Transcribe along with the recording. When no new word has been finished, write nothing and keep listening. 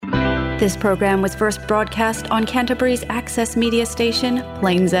This program was first broadcast on Canterbury's access media station,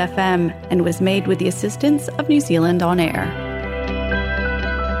 Plains FM, and was made with the assistance of New Zealand On Air.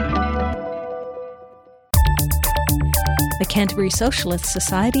 The Canterbury Socialist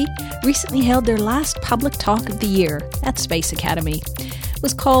Society recently held their last public talk of the year at Space Academy. It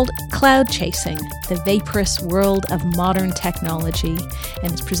was called Cloud Chasing, the Vaporous World of Modern Technology,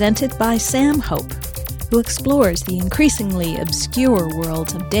 and is presented by Sam Hope, who explores the increasingly obscure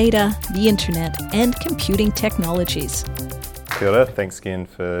worlds of data, the internet, and computing technologies. Kia ora. Thanks again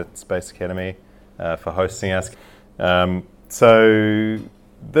for Space Academy for hosting us. So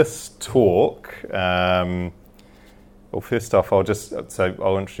this talk, well, first off,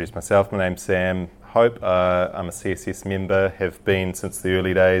 I'll introduce myself. My name's Sam Hope. I'm a CSS member, have been since the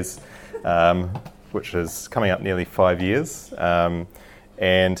early days, which is coming up nearly 5 years,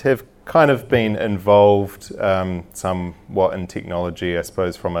 and have kind of been involved somewhat in technology, I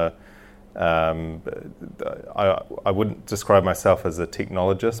suppose, from a... I wouldn't describe myself as a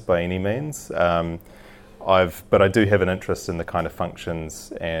technologist by any means, but I do have an interest in the kind of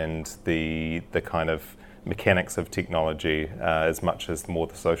functions and the kind of mechanics of technology as much as more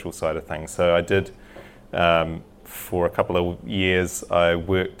the social side of things. So I did, for a couple of years, I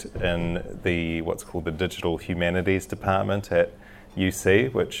worked in what's called the Digital Humanities Department at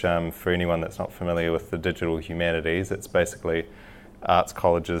UC, which for anyone that's not familiar with the digital humanities, it's basically arts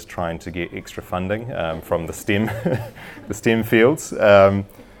colleges trying to get extra funding from the STEM the STEM fields,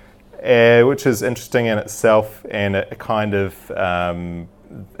 which is interesting in itself, and it kind of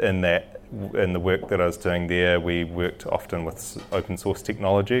in the work that I was doing there, we worked often with open source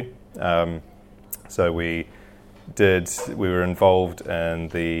technology. So we were involved in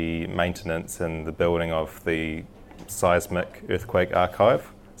the maintenance and the building of the Seismic Earthquake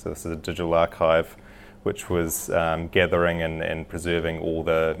Archive. So this is a digital archive which was gathering and preserving all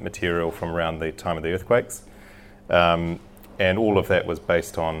the material from around the time of the earthquakes. And all of that was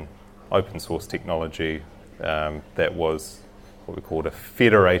based on open source technology that was what we called a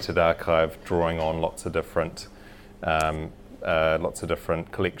federated archive, drawing on lots of different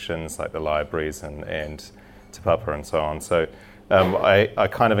collections like the libraries and Te Papa and so on. So I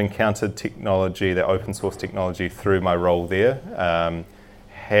kind of encountered technology, the open source technology, through my role there.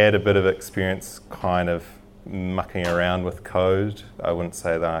 Had a bit of experience kind of mucking around with code. I wouldn't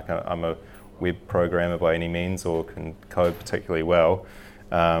say that I'm a web programmer by any means or can code particularly well.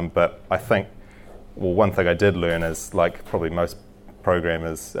 But I think, well, one thing I did learn is, like probably most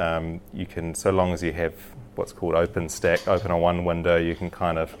programmers, you can, so long as you have what's called OpenStack, open on one window, you can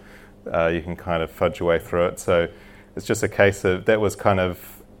kind of fudge your way through it. So it's just a case of, that was kind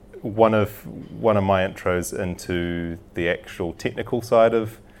of one of my intros into the actual technical side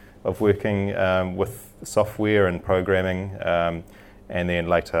of working with software and programming, and then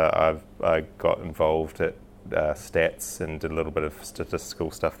later I got involved at stats and did a little bit of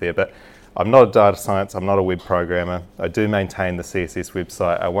statistical stuff there. But I'm not a data science, I'm not a web programmer. I do maintain the CSS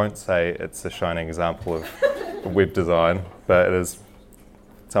website. I won't say it's a shining example of web design, but it is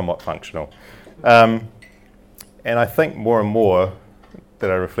somewhat functional. And I think more and more that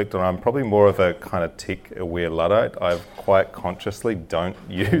I reflect on, I'm probably more of a kind of tech-aware Luddite. I quite consciously don't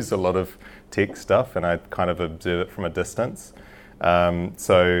use a lot of tech stuff, and I kind of observe it from a distance.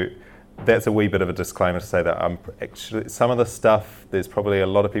 So that's a wee bit of a disclaimer to say that I'm actually, some of the stuff, there's probably a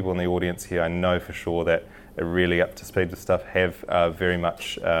lot of people in the audience here, I know for sure, that are really up to speed with stuff, are very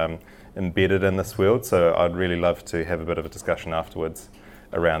much embedded in this world. So I'd really love to have a bit of a discussion afterwards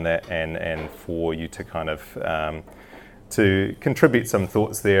around that, and for you to kind of to contribute some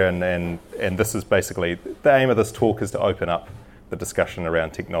thoughts there, and this is basically, the aim of this talk is to open up the discussion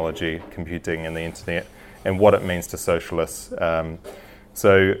around technology, computing and the internet, and what it means to socialists.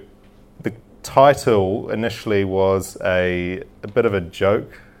 So the title initially was a bit of a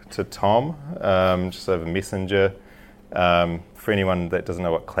joke to Tom, just over Messenger. For anyone that doesn't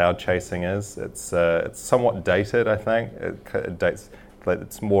know what cloud chasing is, it's somewhat dated, I think. It dates,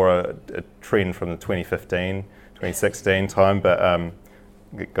 it's more a trend from the 2016 time, but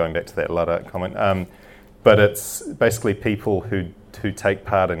going back to that Luddite comment. But it's basically people who take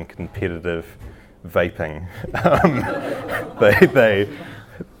part in competitive vaping.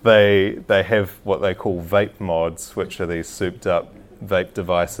 They have what they call vape mods, which are these souped up vape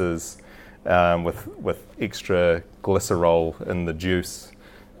devices with extra glycerol in the juice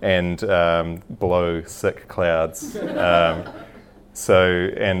and blow sick clouds. So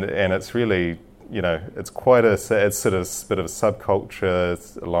it's really, it's quite it's sort of a bit of a subculture.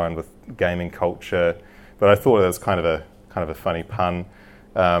 It's aligned with gaming culture, but I thought it was kind of a funny pun,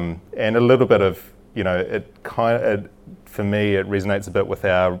 and a little bit of for me, it resonates a bit with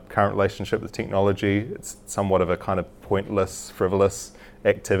our current relationship with technology. It's somewhat of a kind of pointless, frivolous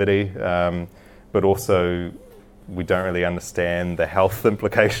activity, but also we don't really understand the health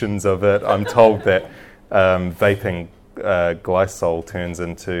implications of it. I'm told that vaping glycol turns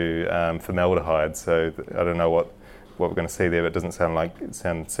into formaldehyde, so I don't know what we're going to see there, but it doesn't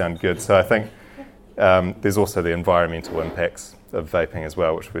sound good. So I think there's also the environmental impacts of vaping as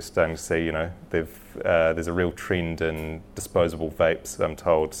well, which we're starting to see. There's a real trend in disposable vapes, I'm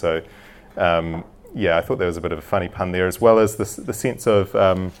told. So I thought there was a bit of a funny pun there, as well as the sense of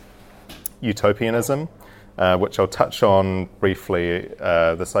utopianism, which I'll touch on briefly.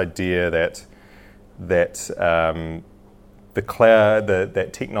 This idea that the cloud,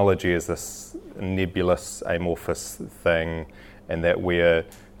 that technology is this nebulous, amorphous thing, and that we're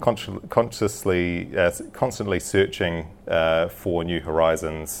constantly searching for new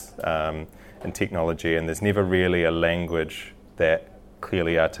horizons in technology, and there's never really a language that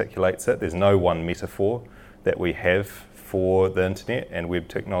clearly articulates it. There's no one metaphor that we have for the internet and web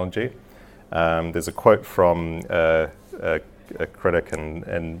technology. There's a quote from a critic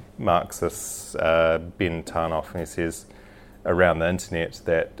and Marxist, Ben Tarnoff, and he says around the internet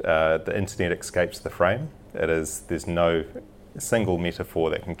that the internet escapes the frame. There's no single metaphor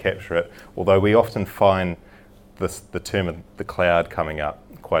that can capture it, although we often find the term of the cloud coming up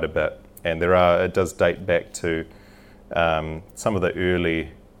quite a bit, and it does date back to some of the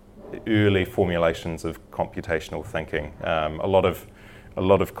early formulations of computational thinking. A lot of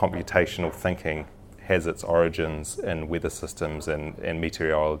computational thinking has its origins in weather systems and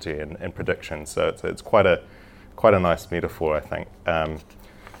meteorology and prediction, so it's quite a nice metaphor, I think.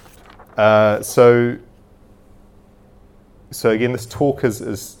 So again, this talk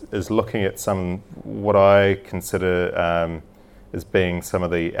is looking at what I consider as being some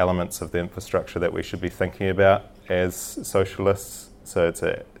of the elements of the infrastructure that we should be thinking about as socialists. So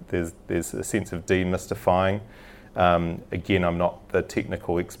there's a sense of demystifying. Again, I'm not the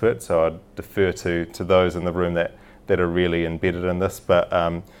technical expert, so I'd defer to those in the room that are really embedded in this. But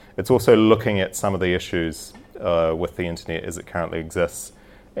it's also looking at some of the issues with the internet as it currently exists,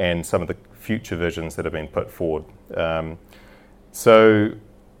 and some of the future visions that have been put forward. So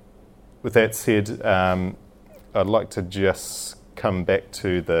with that said, I'd like to just come back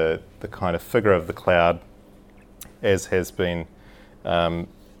to the kind of figure of the cloud as has been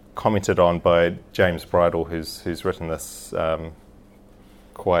commented on by James Bridle, who's written this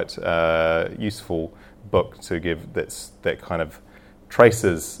quite useful book to give that kind of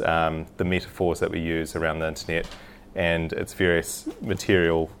traces the metaphors that we use around the internet and its various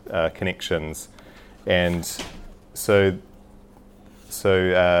material connections. And so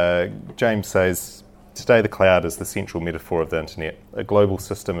James says, today the cloud is the central metaphor of the internet, a global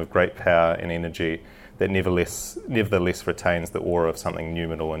system of great power and energy that nevertheless retains the aura of something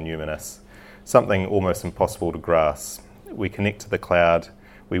numinal and numinous, something almost impossible to grasp. We connect to the cloud,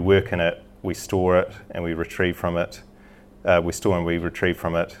 we work in it, we store it and we retrieve from it. We store and we retrieve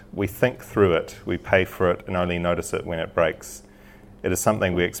from it. We think through it, we pay for it and only notice it when it breaks. It is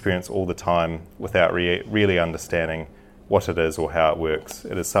something we experience all the time without really understanding what it is or how it works.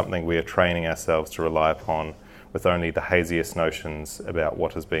 It is something we are training ourselves to rely upon with only the haziest notions about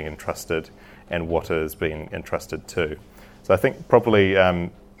what is being entrusted and what is being entrusted to. So I think probably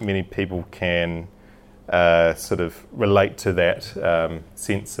many people can sort of relate to that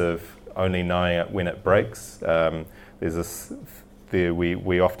sense of only knowing it when it breaks.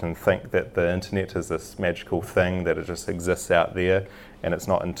 We often think that the internet is this magical thing, that it just exists out there, and it's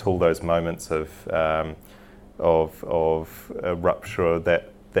not until those moments of a rupture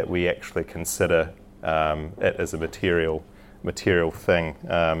that we actually consider it as a material thing,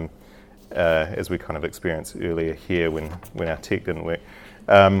 as we kind of experienced earlier here when our tech didn't work.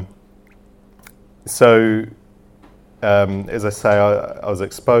 As I say, I was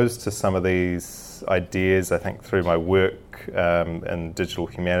exposed to some of these ideas, I think, through my work in digital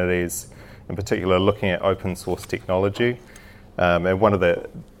humanities, in particular looking at open source technology. And one of the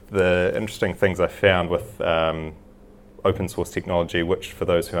interesting things I found with open source technology, which for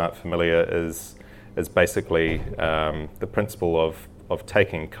those who aren't familiar is basically the principle of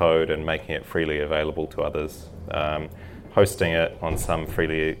taking code and making it freely available to others, hosting it on some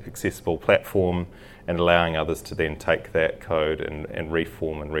freely accessible platform and allowing others to then take that code and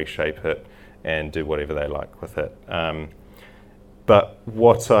reform and reshape it and do whatever they like with it. But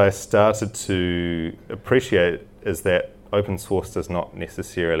what I started to appreciate is that open source does not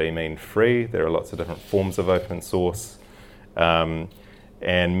necessarily mean free. There are lots of different forms of open source, and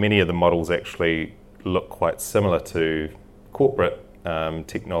many of the models actually look quite similar to corporate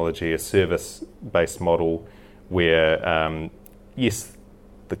technology, a service-based model where, yes,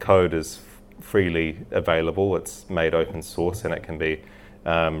 the code is freely available, it's made open source, and it can be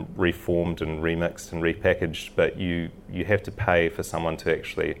reformed and remixed and repackaged, but you have to pay for someone to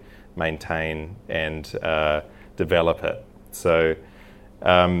actually maintain and develop it. So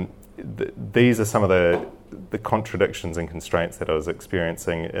these are some of the contradictions and constraints that I was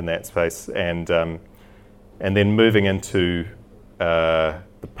experiencing in that space, and then moving into the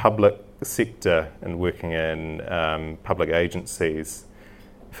public sector and working in public agencies,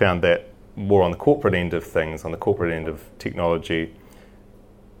 found that more on the corporate end of things, on the corporate end of technology,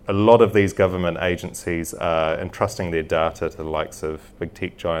 a lot of these government agencies are entrusting their data to the likes of big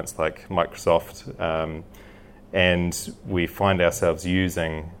tech giants like Microsoft, and we find ourselves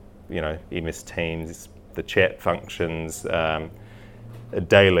using, MS Teams, the chat functions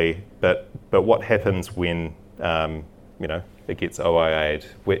daily. But what happens when it gets OIA'd?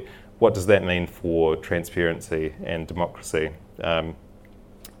 What does that mean for transparency and democracy?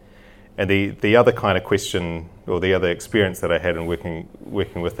 And the other kind of question, or the other experience that I had in working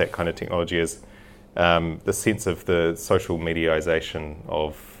with that kind of technology, is the sense of the social mediaization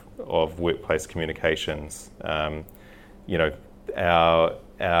of workplace communications.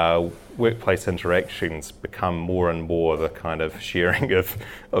 Our workplace interactions become more and more the kind of sharing of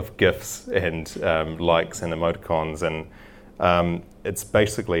GIFs and likes and emoticons, and it's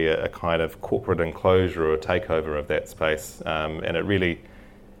basically a kind of corporate enclosure or a takeover of that space, and it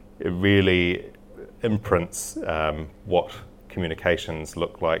really imprints what communications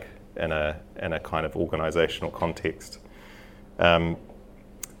look like in a kind of organisational context.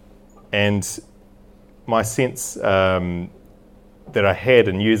 And my sense that I had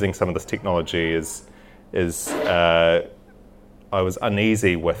in using some of this technology is I was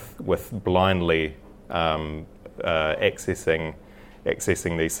uneasy with blindly accessing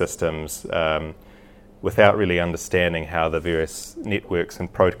these systems without really understanding how the various networks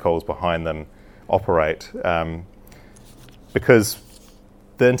and protocols behind them operate. Because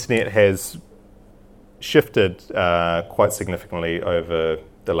the internet has shifted quite significantly over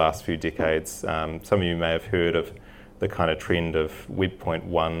the last few decades. Some of you may have heard of the kind of trend of Web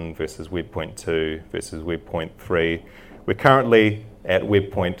 1.1 versus Web 2.2 versus Web 3.3. We're currently at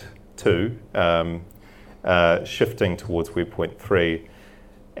Web 2.2, shifting towards Web 3,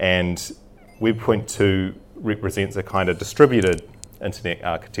 and Web 2 represents a kind of distributed internet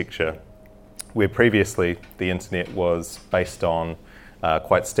architecture, where previously the internet was based on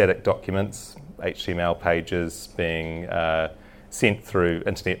quite static documents, HTML pages being sent through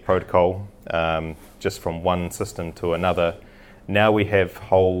internet protocol, just from one system to another. Now we have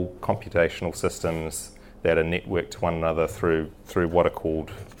whole computational systems that are networked to one another through what are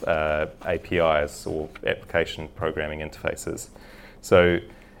called APIs, or application programming interfaces. So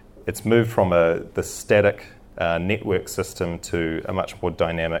it's moved from the static network system to a much more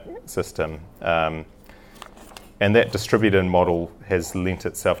dynamic system. And that distributed model has lent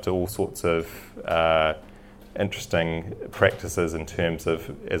itself to all sorts of interesting practices in terms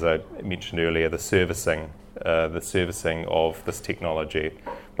of, as I mentioned earlier, the servicing of this technology.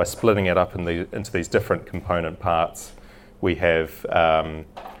 By splitting it up into these different component parts, we have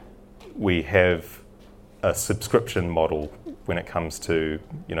a subscription model when it comes to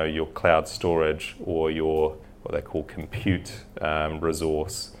your cloud storage or your what they call compute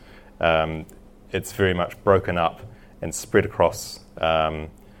resource. It's very much broken up and spread across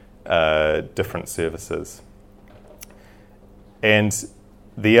different services. And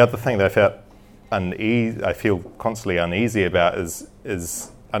the other thing that I feel constantly uneasy about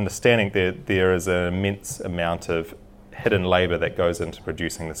is understanding that there is an immense amount of hidden labour that goes into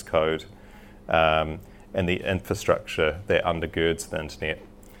producing this code, and the infrastructure that undergirds the internet,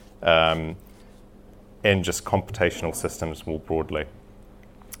 and just computational systems more broadly.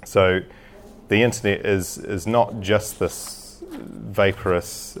 So the internet is not just this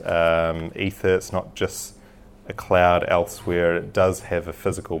vaporous ether. It's not just a cloud elsewhere. It does have a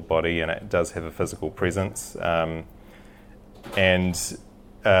physical body, and it does have a physical presence. And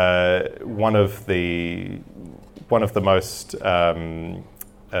one of the most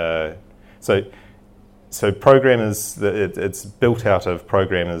so programmers, it's built out of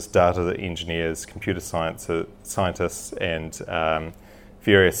programmers, data engineers, computer scientists, and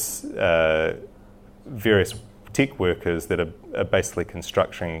various tech workers that are basically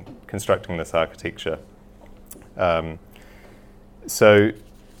constructing this architecture. So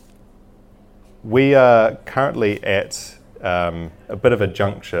we are currently at a bit of a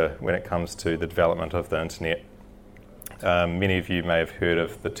juncture when it comes to the development of the internet. Many of you may have heard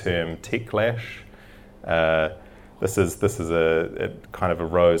of the term techlash. This is it kind of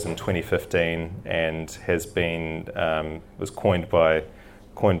arose in 2015 and has been was coined by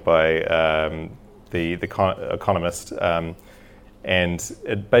the Economist, and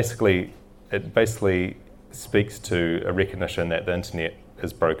it basically speaks to a recognition that the internet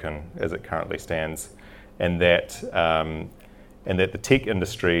is broken as it currently stands, and that the tech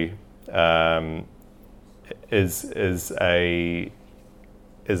industry is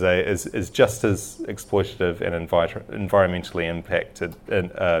just as exploitative and environmentally impacted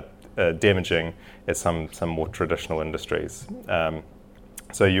and damaging as some more traditional industries.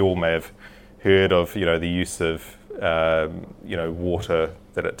 So you all may have heard of the use of water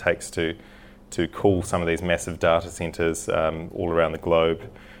that it takes to cool some of these massive data centres all around the globe.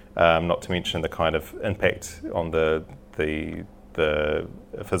 Not to mention the kind of impact on the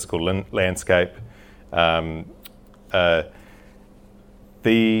physical landscape.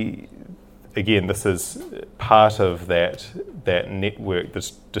 Again, this is part of that network,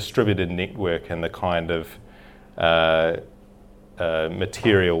 this distributed network, and the kind of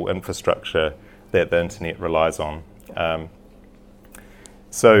material infrastructure that the internet relies on.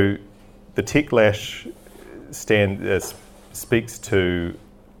 So the Techlash speaks to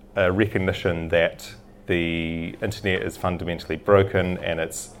a recognition that the internet is fundamentally broken, and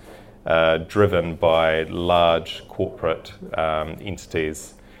it's driven by large corporate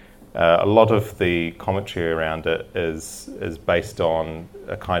entities. A lot of the commentary around it is based on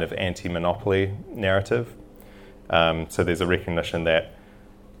a kind of anti-monopoly narrative. So there's a recognition that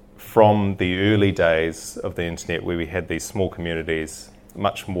from the early days of the internet, where we had these small communities,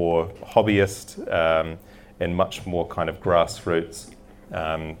 much more hobbyist and much more kind of grassroots,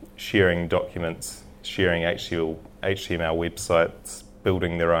 sharing documents, sharing HTML websites,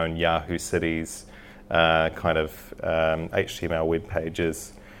 building their own Yahoo cities, HTML web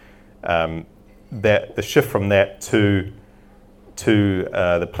pages. That the shift from that to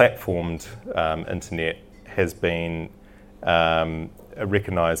the platformed internet has been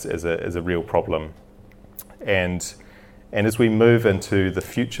recognised as a real problem, and as we move into the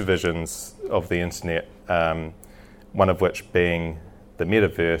future visions of the internet, one of which being the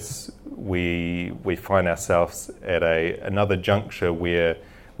metaverse, we find ourselves at another juncture where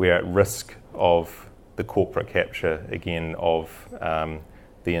we're at risk of the corporate capture again of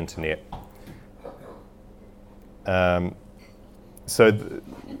the internet.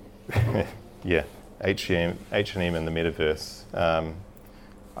 H&M and the metaverse.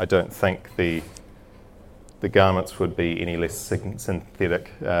 I don't think the garments would be any less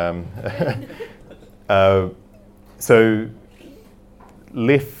synthetic. So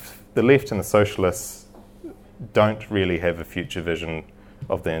the left and the socialists don't really have a future vision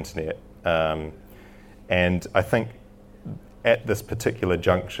of the internet. And I think at this particular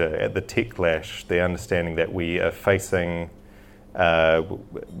juncture, at the Techlash, the understanding that we are facing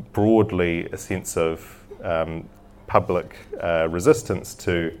broadly a sense of public resistance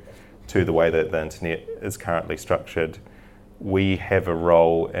to the way that the internet is currently structured, we have a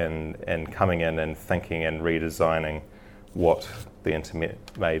role in coming in and thinking and redesigning what the internet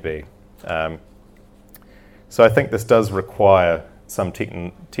may be. So I think this does require some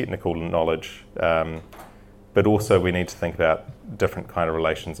technical knowledge, but also we need to think about different kind of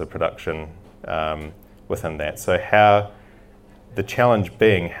relations of production within that. So the challenge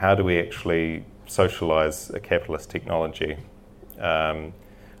being, how do we actually socialise a capitalist technology?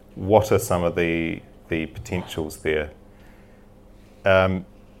 What are some of the potentials there?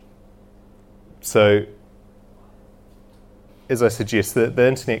 So, as I suggest, the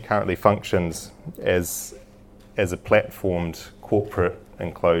internet currently functions as a platformed corporate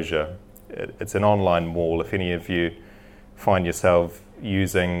enclosure. It's an online mall. If any of you find yourself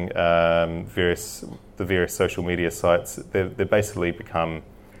using the various social media sites, they basically become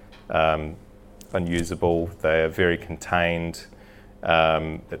unusable. They are very contained.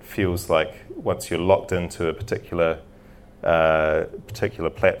 It feels like once you're locked into a particular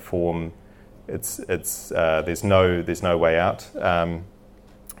platform, there's no way out,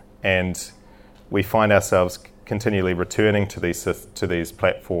 and we find ourselves continually returning to these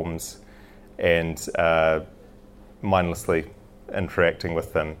platforms and mindlessly interacting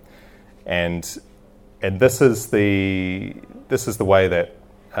with them, and this is the way that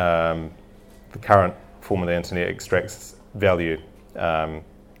the current form of the internet extracts value.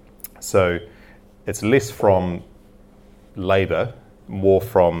 So it's less from labour, more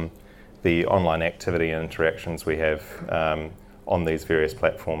from the online activity and interactions we have on these various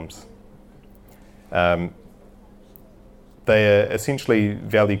platforms. They are essentially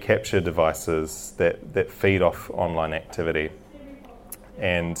value capture devices that feed off online activity.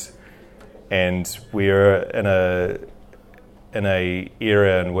 And and we're in a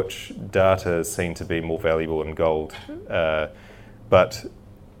era in which data is seen to be more valuable than gold, but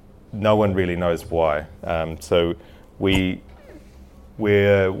no one really knows why. So we're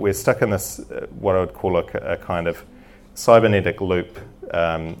stuck in this what I would call a kind of cybernetic loop,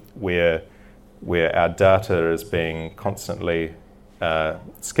 where our data is being constantly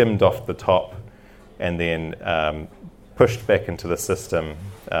skimmed off the top and then pushed back into the system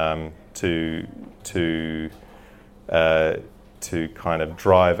to kind of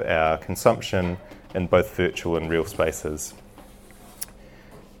drive our consumption in both virtual and real spaces.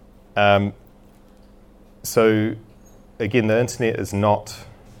 So again, the internet is not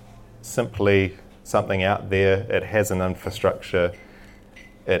simply something out there. It has an infrastructure.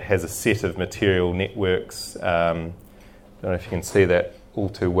 It has a set of material networks. I don't know if you can see that all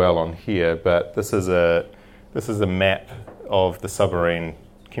too well on here, but this is a map of the submarine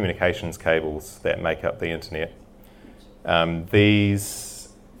communications cables that make up the internet. These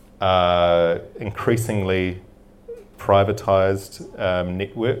are increasingly privatized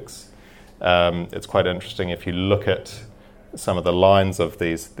networks. It's quite interesting if you look at some of the lines of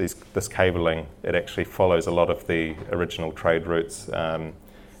this cabling. It actually follows a lot of the original trade routes,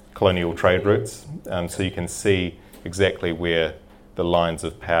 colonial trade routes. So you can see exactly where the lines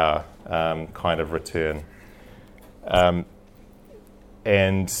of power kind of return.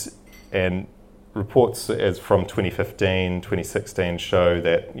 And reports as from 2015, 2016 show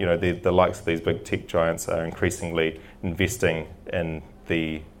that the likes of these big tech giants are increasingly investing in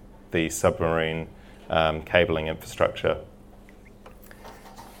the submarine cabling infrastructure.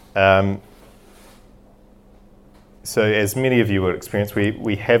 So as many of you will experience,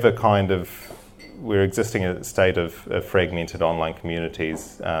 we have we're existing in a state of fragmented online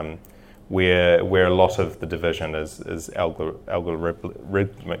communities, where a lot of the division is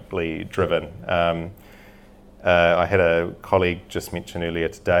algorithmically driven. I had a colleague just mention earlier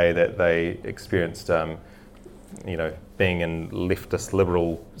today that they experienced, being in leftist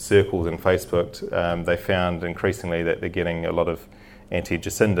liberal circles in Facebook, they found increasingly that they're getting a lot of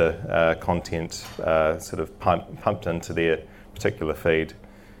anti-Jacinda content sort of pumped into their particular feed.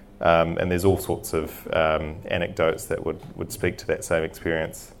 And there's all sorts of anecdotes that would speak to that same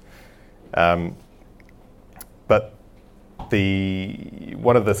experience. But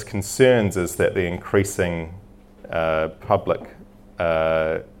one of the concerns is that the increasing public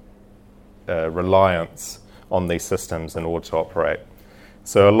reliance on these systems in order to operate.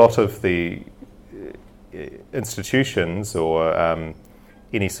 So a lot of the institutions or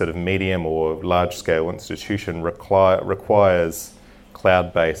any sort of medium or large-scale institution requires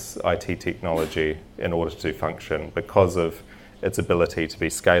cloud-based IT technology in order to function because of its ability to be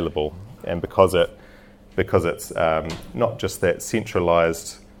scalable and because it's not just that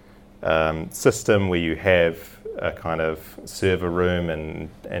centralized system where you have a kind of server room and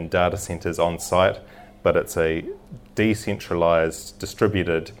data centers on site, but it's a decentralized,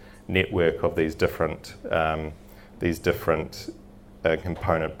 distributed network of these different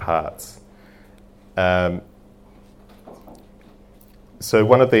component parts. So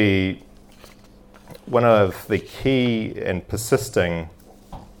one of the key and persisting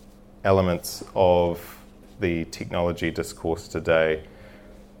elements of the technology discourse today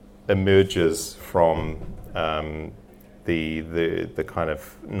emerges from the kind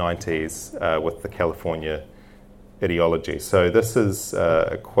of 90s with the California ideology. So this is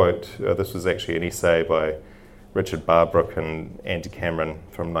a quote. This was actually an essay by Richard Barbrook and Andy Cameron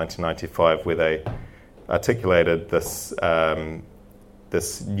from 1995, where they articulated this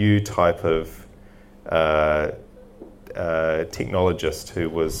this new type of technologist who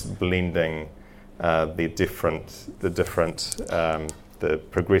was blending the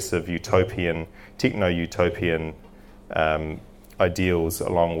progressive utopian, techno-utopian ideals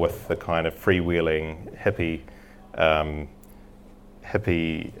along with the kind of freewheeling hippie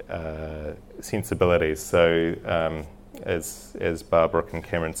sensibilities. So as Barbrook and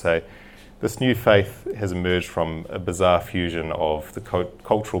Cameron say, this new faith has emerged from a bizarre fusion of the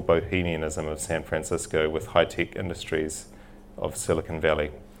cultural bohemianism of San Francisco with high-tech industries of Silicon Valley.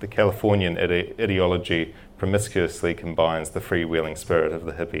 The Californian ideology promiscuously combines the freewheeling spirit of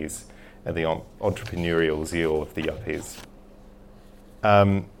the hippies and the entrepreneurial zeal of the yuppies.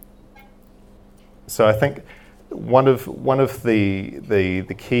 So I think one of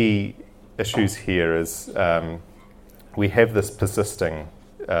the key issues here is we have this persisting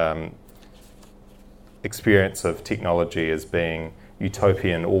experience of technology as being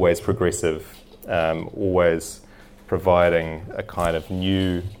utopian, always progressive, always providing a kind of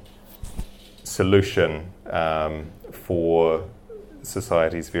new solution for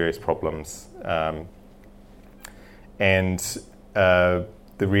society's various problems. And the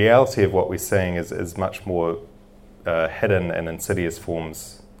reality of what we're seeing is much more hidden and insidious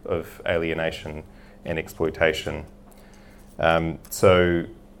forms of alienation and exploitation. So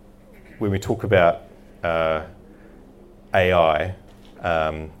when we talk about AI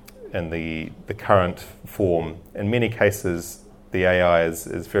in the current form, in many cases the AI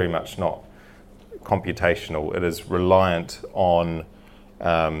is very much not computational. It is reliant on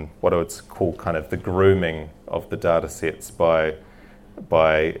what I would call kind of the grooming of the data sets by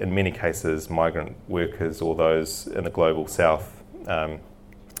in many cases migrant workers or those in the global south.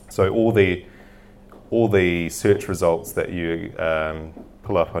 So all the search results that you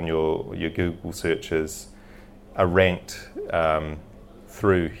pull up on your Google searches are ranked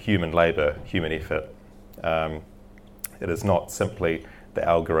through human labour, human effort. It is not simply the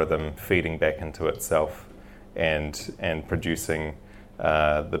algorithm feeding back into itself and producing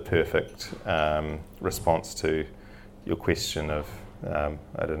the perfect response to your question of,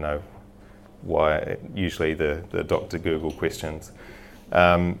 I don't know why, usually the Dr. Google questions.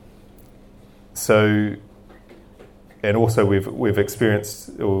 So, and also we've experienced,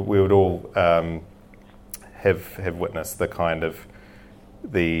 we would all have witnessed the kind of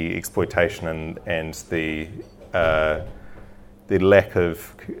the exploitation and the lack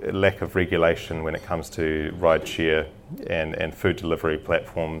of regulation when it comes to rideshare and food delivery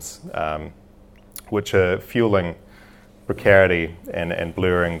platforms, which are fueling precarity and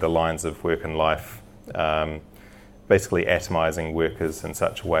blurring the lines of work and life, basically atomizing workers in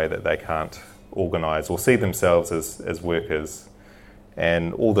such a way that they can't organise or see themselves as workers.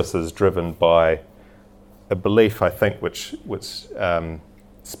 And all this is driven by a belief, I think, which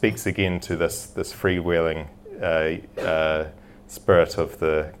speaks again to this freewheeling spirit of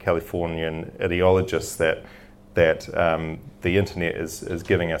the Californian ideologists that the internet is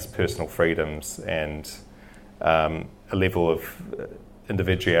giving us personal freedoms and a level of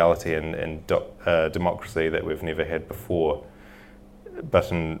individuality and democracy that we've never had before.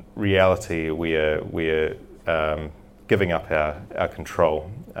 But in reality, we are giving up our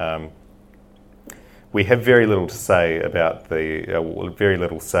control. We have very little to say about very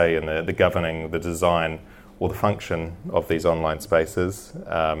little say in the governing, the design, or the function of these online spaces.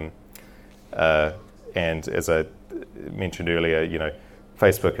 And as I mentioned earlier,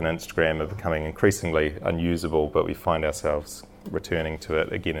 Facebook and Instagram are becoming increasingly unusable, but we find ourselves returning to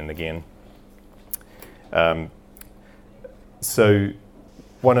it again and again. So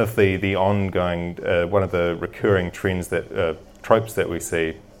one of the ongoing, one of the recurring trends tropes that we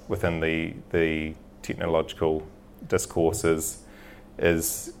see within the technological discourses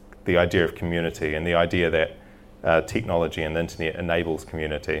is the idea of community and the idea that technology and the internet enables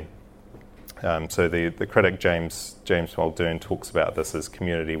community. So the critic James Muldoon talks about this as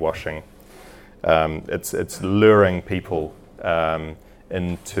community washing. It's luring people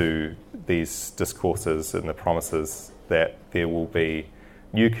into these discourses and the promises that there will be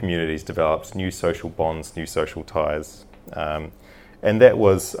new communities developed, new social bonds, new social ties. And that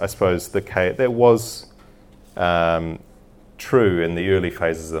was, I suppose, the case. That was true in the early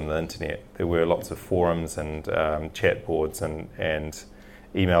phases of the internet. There were lots of forums and chat boards and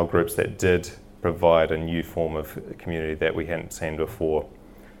email groups that did provide a new form of community that we hadn't seen before.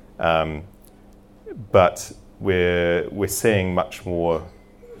 But we're seeing much more,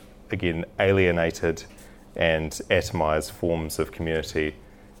 again, alienated and atomized forms of community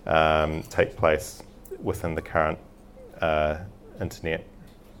take place within the current internet.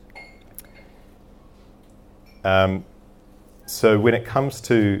 So when it comes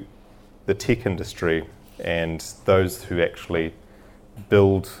to the tech industry and those who actually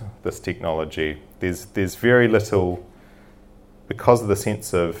build this technology, there's very little, because of the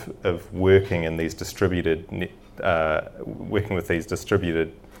sense of working in these working with these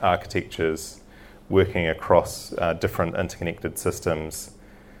distributed architectures, working across different interconnected systems,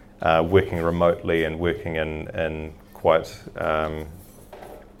 working remotely and working in quite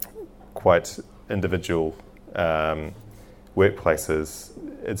individual workplaces,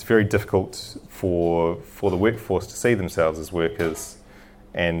 it's very difficult for the workforce to see themselves as workers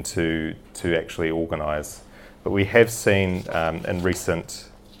and to actually organise. But we have seen in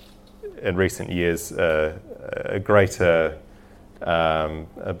recent years a greater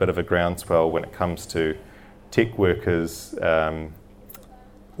a bit of a groundswell when it comes to tech workers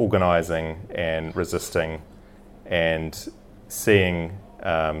organising and resisting and seeing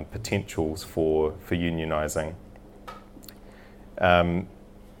potentials for unionising.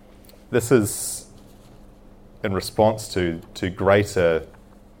 This is in response to greater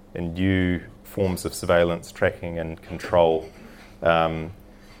and new forms of surveillance, tracking and control A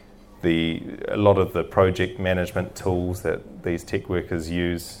lot of the project management tools that these tech workers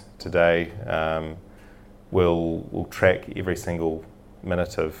use today will track every single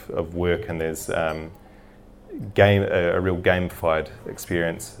minute of work, and there's a real gamified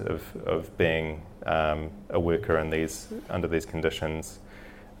experience of being a worker under these conditions.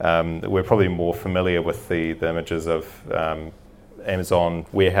 We're probably more familiar with the images of Amazon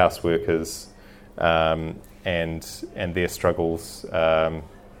warehouse workers and their struggles,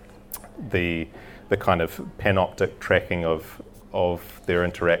 the kind of panoptic tracking of their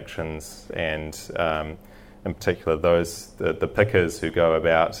interactions, and in particular the pickers who go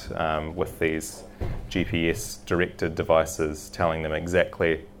about with these GPS-directed devices telling them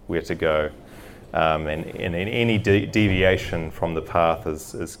exactly where to go. And any deviation from the path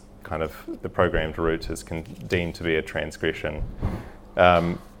is kind of the programmed route is deemed to be a transgression.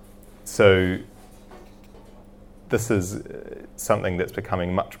 So this is something that's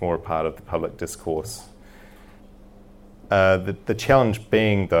becoming much more a part of the public discourse. The challenge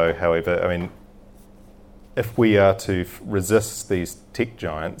being, though, however, I mean, if we are to resist these tech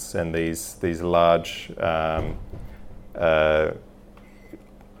giants and these large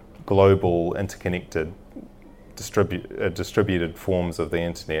global, interconnected, distributed forms of the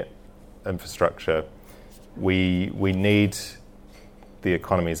internet infrastructure, we need the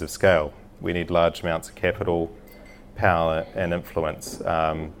economies of scale. We need large amounts of capital, power, and influence,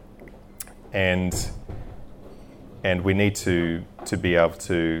 and we need to be able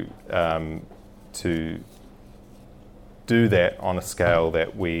to do that on a scale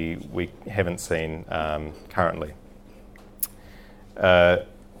that we haven't seen currently.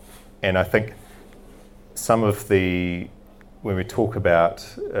 And I think some of when we talk about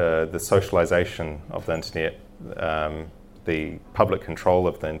the socialisation of the internet, the public control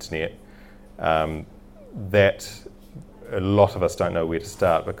of the internet, that a lot of us don't know where to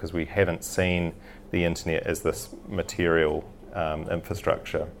start because we haven't seen the internet as this material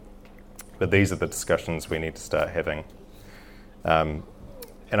infrastructure. But these are the discussions we need to start having. And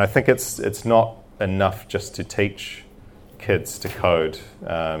I think it's not enough just to teach kids to code.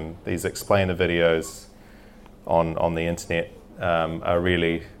 These explainer videos on the internet are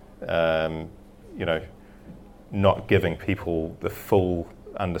really, not giving people the full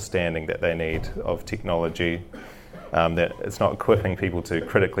understanding that they need of technology. That it's not equipping people to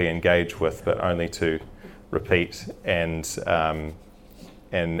critically engage with, but only to repeat and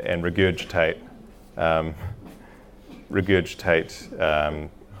regurgitate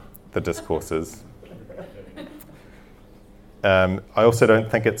the discourses. I also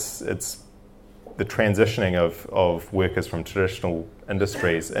don't think it's the transitioning of workers from traditional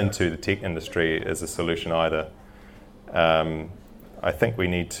industries into the tech industry is a solution either. I think we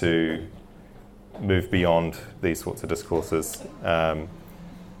need to move beyond these sorts of discourses.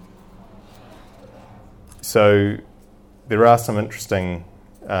 So there are some interesting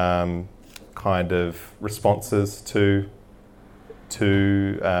kind of responses to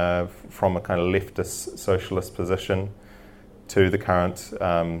from a kind of leftist socialist position to the current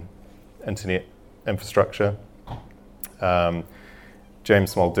internet infrastructure.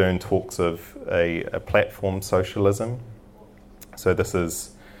 James Muldoon talks of a platform socialism. So this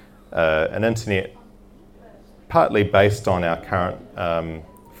is an internet partly based on our current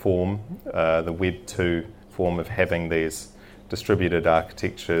form, the Web 2 form of having these distributed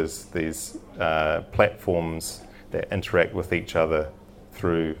architectures, these platforms that interact with each other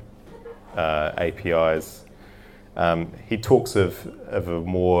through APIs. He talks of a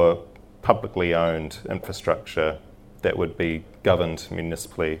more publicly owned infrastructure that would be governed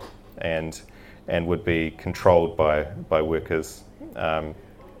municipally and would be controlled by workers, and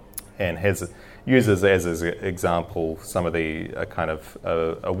uses as an example some of the kind of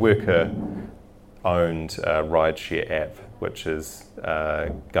a worker-owned rideshare app, which is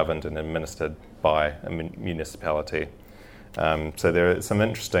governed and administered by a municipality. So there are some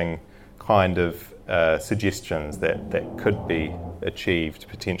interesting kind of suggestions that could be achieved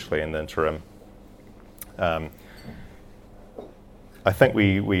potentially in the interim. I think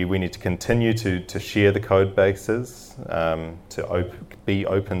we need to continue to share the code bases, to be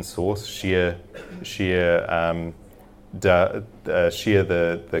open source, share the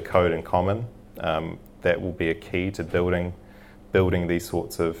code in common. That will be a key to building these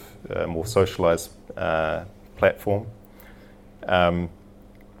sorts of more socialized platform.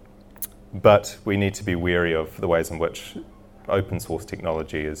 But we need to be wary of the ways in which open source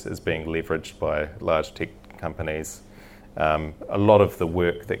technology is being leveraged by large tech companies. A lot of the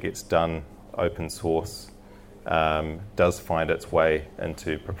work that gets done open source does find its way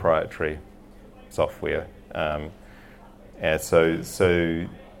into proprietary software. So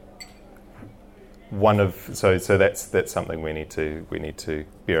that's something we need to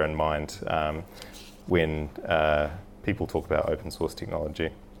bear in mind when people talk about open source technology.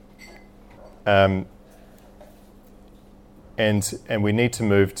 And we need to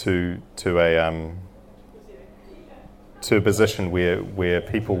move to a position where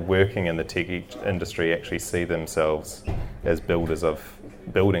people working in the tech industry actually see themselves as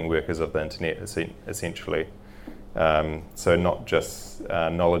building workers of the internet, essentially. So not just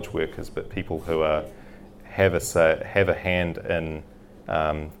knowledge workers, but people who have a hand in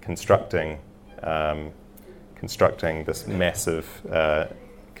constructing this massive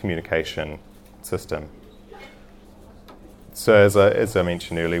communication system. So as I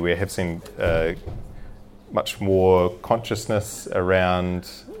mentioned earlier, we have seen much more consciousness around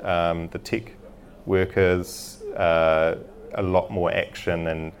the tech workers, a lot more action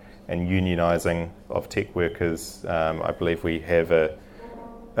and unionising of tech workers. I believe we have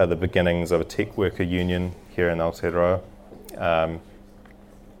the beginnings of a tech worker union here in Aotearoa.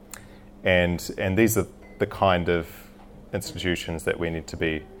 And these are the kind of institutions that we need to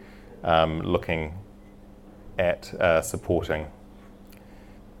be looking at supporting.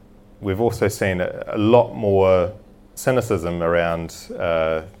 We've also seen a lot more cynicism around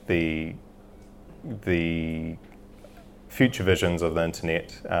the future visions of the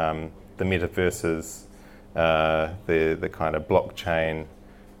internet, the metaverses, the kind of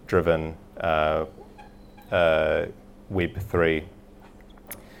blockchain-driven Web3,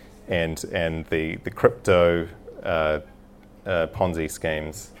 and the crypto Ponzi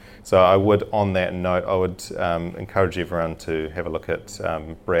schemes. So on that note, I would encourage everyone to have a look at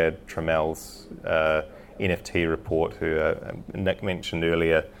Brad Trammell's NFT report, who Nick mentioned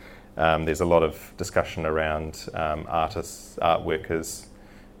earlier. There's a lot of discussion around artists, art workers,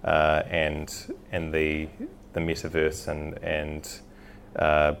 and the metaverse and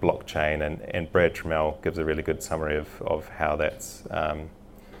blockchain, and Brad Trammell gives a really good summary of how that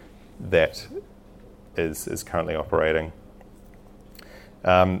is currently operating.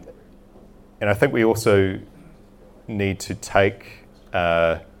 And I think we also need to take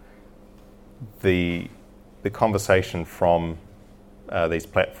the conversation from these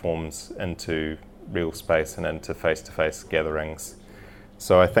platforms into real space and into face-to-face gatherings.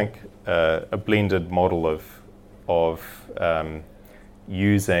 So I think a blended model of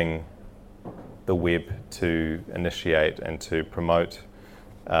using the web to initiate and to promote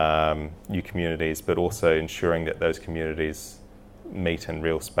new communities, but also ensuring that those communities meet in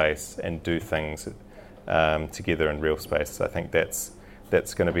real space and do things together in real space. I think that's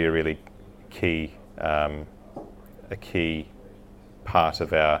going to be a really key part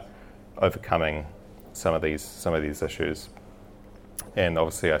of our overcoming some of these issues. And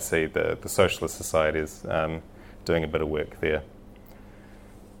obviously, I see the Socialist Society is doing a bit of work there.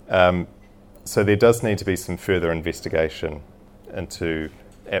 So there does need to be some further investigation into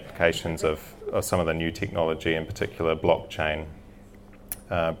applications of some of the new technology, in particular blockchain.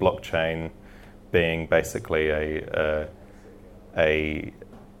 Blockchain being basically a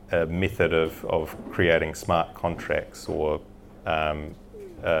method of creating smart contracts or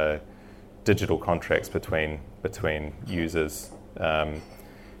digital contracts between users.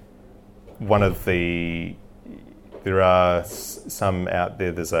 There are some out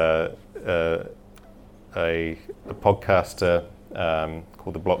there. There's a podcaster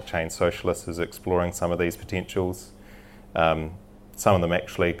called the Blockchain Socialist who's exploring some of these potentials. Some of them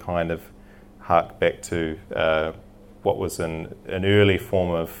actually kind of hark back to what was an early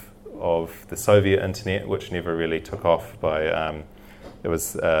form of the Soviet internet, which never really took off. It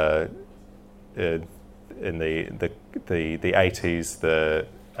was in the 80s. The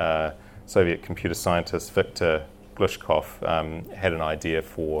Soviet computer scientist Viktor Glushkov had an idea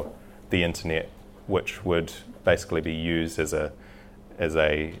for the internet, which would basically be used as a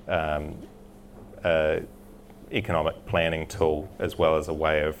economic planning tool, as well as a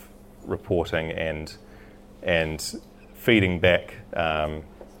way of reporting and feeding back the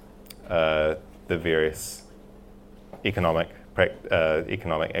various economic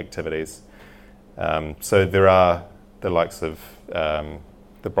activities. So there are the likes of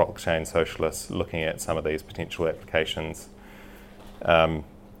the blockchain socialists looking at some of these potential applications. And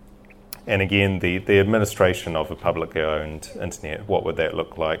again, the administration of a publicly owned internet, what would that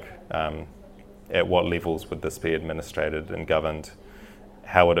look like? At what levels would this be administrated and governed?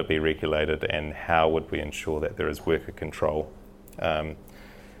 How would it be regulated, and how would we ensure that there is worker control?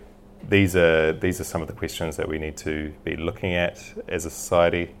 These are some of the questions that we need to be looking at as a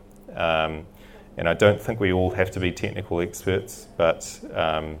society. And I don't think we all have to be technical experts, but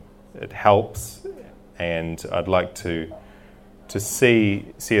it helps. And I'd like to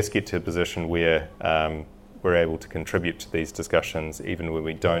see us get to a position where we're able to contribute to these discussions even when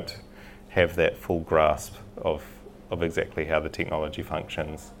we don't have that full grasp of exactly how the technology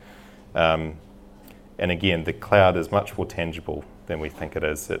functions. And again, the cloud is much more tangible than we think it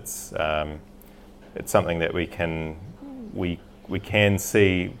is. It's something that we can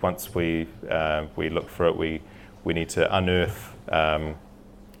see once we look for it. We need to unearth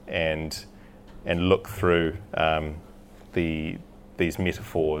and look through these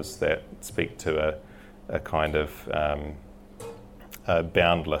metaphors that speak to a kind of a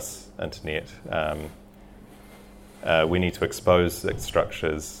boundless internet. We need to expose the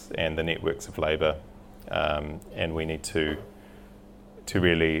structures and the networks of labour, and we need to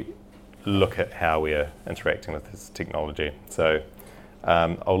really look at how we are interacting with this technology. So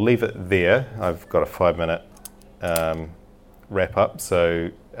I'll leave it there. I've got a 5-minute wrap up, so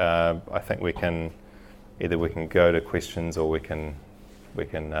I think we can go to questions or we can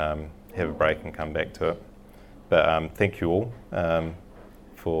have a break and come back to it. But thank you all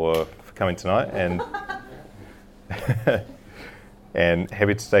for coming tonight, and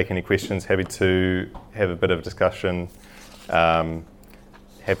happy to take any questions, happy to have a bit of a discussion,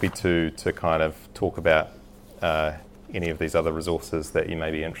 happy to kind of talk about any of these other resources that you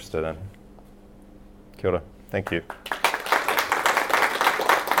may be interested in. Kia ora. Thank you.